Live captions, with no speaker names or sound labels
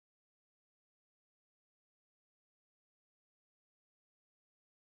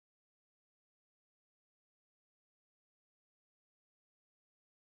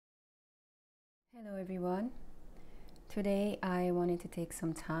Hello everyone. Today I wanted to take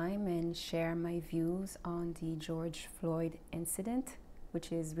some time and share my views on the George Floyd incident,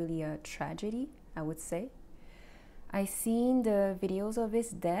 which is really a tragedy, I would say. I seen the videos of his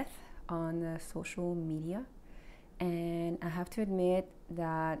death on social media, and I have to admit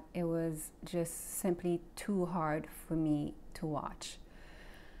that it was just simply too hard for me to watch.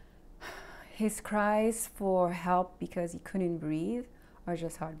 His cries for help because he couldn't breathe are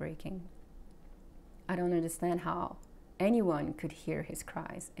just heartbreaking. I don't understand how anyone could hear his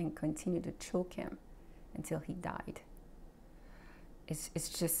cries and continue to choke him until he died. It's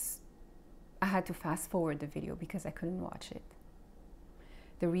just, I had to fast forward the video because I couldn't watch it.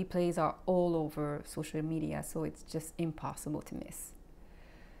 The replays are all over social media, so it's just impossible to miss.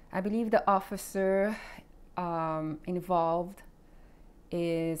 I believe the officer involved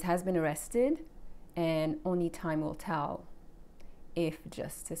has been arrested, and only time will tell if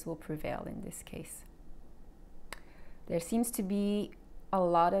justice will prevail in this case. There seems to be a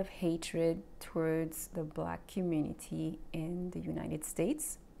lot of hatred towards the Black community in the United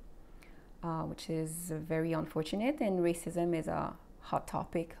States, which is very unfortunate, and racism is a hot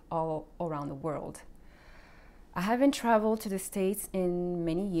topic all around the world. I haven't traveled to the States in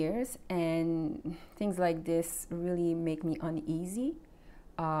many years, and things like this really make me uneasy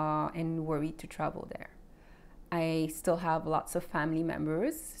and worried to travel there. I still have lots of family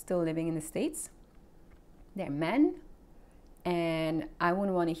members still living in the States. They're men, and I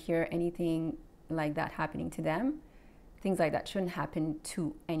wouldn't want to hear anything like that happening to them. Things like that shouldn't happen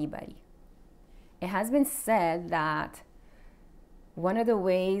to anybody. It has been said that one of the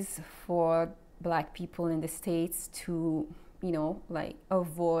ways for Black people in the States to,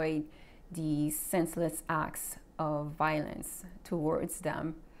 avoid these senseless acts of violence towards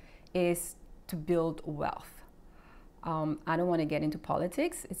them is to build wealth. I don't want to get into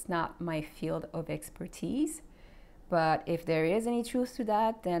politics. It's not my field of expertise. But if there is any truth to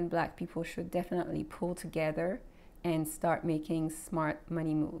that, then Black people should definitely pull together and start making smart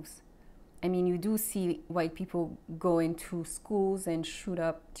money moves. I mean, you do see white people go into schools and shoot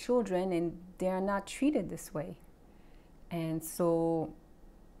up children, and they are not treated this way. And so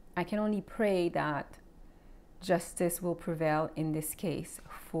I can only pray that justice will prevail in this case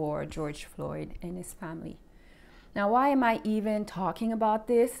for George Floyd and his family. Now, why am I even talking about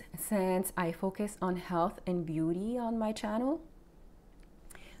this, since I focus on health and beauty on my channel?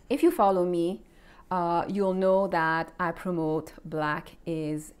 If you follow me, you'll know that I promote Black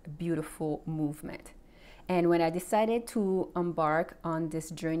is Beautiful movement. And when I decided to embark on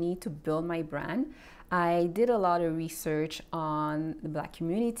this journey to build my brand, I did a lot of research on the Black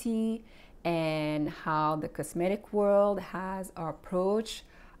community and how the cosmetic world has approached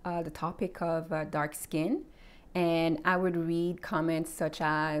the topic of dark skin. And I would read comments such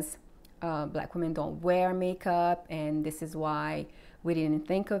as Black women don't wear makeup, and this is why we didn't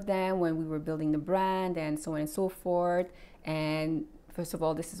think of them when we were building the brand, and so on and so forth. And first of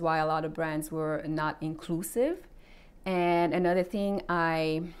all, this is why a lot of brands were not inclusive. And another thing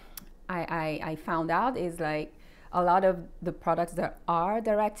I found out is, like, a lot of the products that are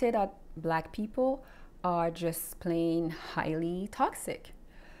directed at Black people are just plain highly toxic.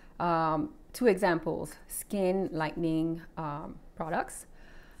 Two examples: skin lightening products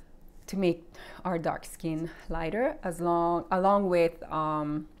to make our dark skin lighter, along with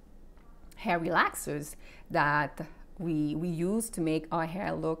hair relaxers that we use to make our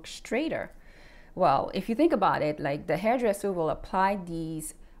hair look straighter. Well, if you think about it, like, the hairdresser will apply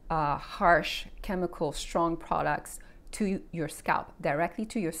these harsh chemical strong products to your scalp, directly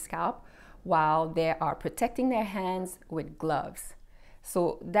to your scalp, while they are protecting their hands with gloves.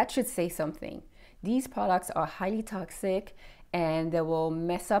 So that should say something. These products are highly toxic, and they will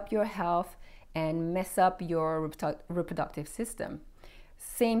mess up your health and mess up your reproductive system.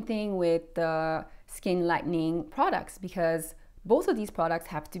 Same thing with the skin lightening products, because both of these products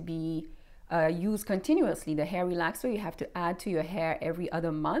have to be used continuously. The hair relaxer you have to add to your hair every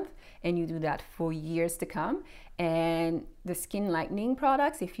other month, and you do that for years to come. And the skin lightening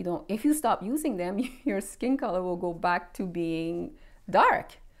products, if you stop using them, your skin color will go back to being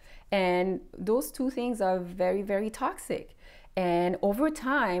dark. And those two things are very, very toxic. And over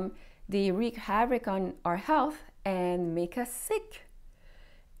time, they wreak havoc on our health and make us sick.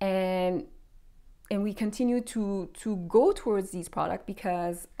 And we continue to go towards these products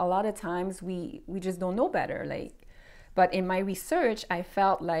because a lot of times we just don't know better. But in my research, I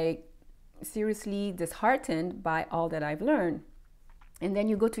felt like seriously disheartened by all that I've learned. And then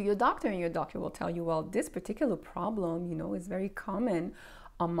you go to your doctor, and your doctor will tell you, well, this particular problem, is very common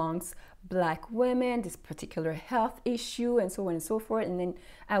amongst Black women, this particular health issue, and so on and so forth. And then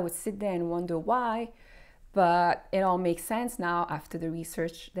I would sit there and wonder why. But it all makes sense now after the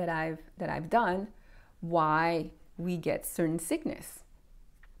research that I've done, why we get certain sickness.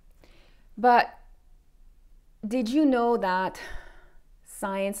 But did you know that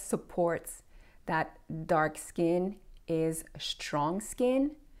science supports that dark skin is strong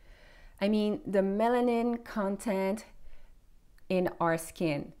skin? I mean, the melanin content in our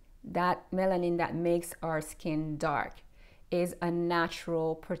skin, that melanin that makes our skin dark, is a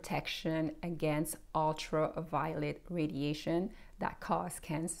natural protection against ultraviolet radiation that cause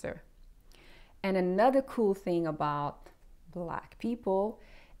cancer. And another cool thing about Black people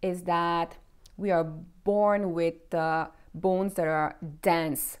is that we are born with the bones that are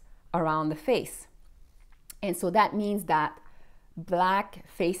dense around the face. And so that means that Black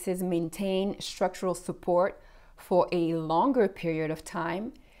faces maintain structural support for a longer period of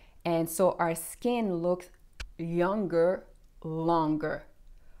time. And so our skin looks younger longer.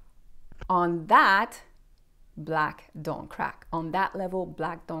 On that, Black don't crack. On that level,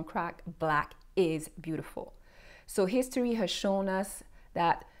 Black don't crack. Black is beautiful. So history has shown us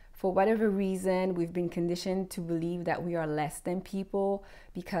that for whatever reason, we've been conditioned to believe that we are less than people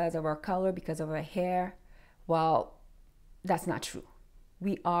because of our color, because of our hair. Well, that's not true.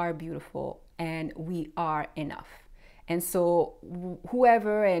 We are beautiful and we are enough. And so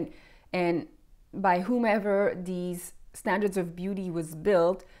whoever and by whomever these standards of beauty was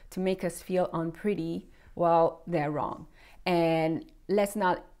built to make us feel unpretty, well, they're wrong. And let's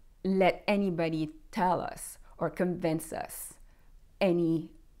not let anybody tell us or convince us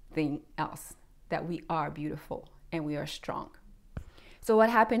anything else, that we are beautiful and we are strong. So what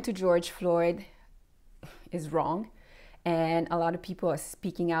happened to George Floyd is wrong, and a lot of people are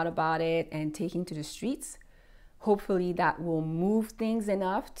speaking out about it and taking to the streets. Hopefully that will move things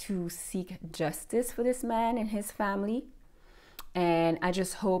enough to seek justice for this man and his family. And I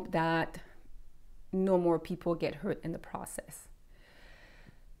just hope that no more people get hurt in the process.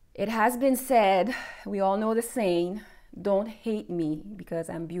 It has been said, we all know the saying, don't hate me because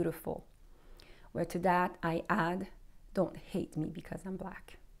I'm beautiful. Where to that I add, don't hate me because I'm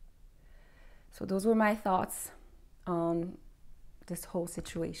Black. So those were my thoughts on this whole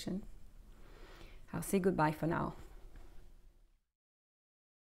situation. I'll say goodbye for now.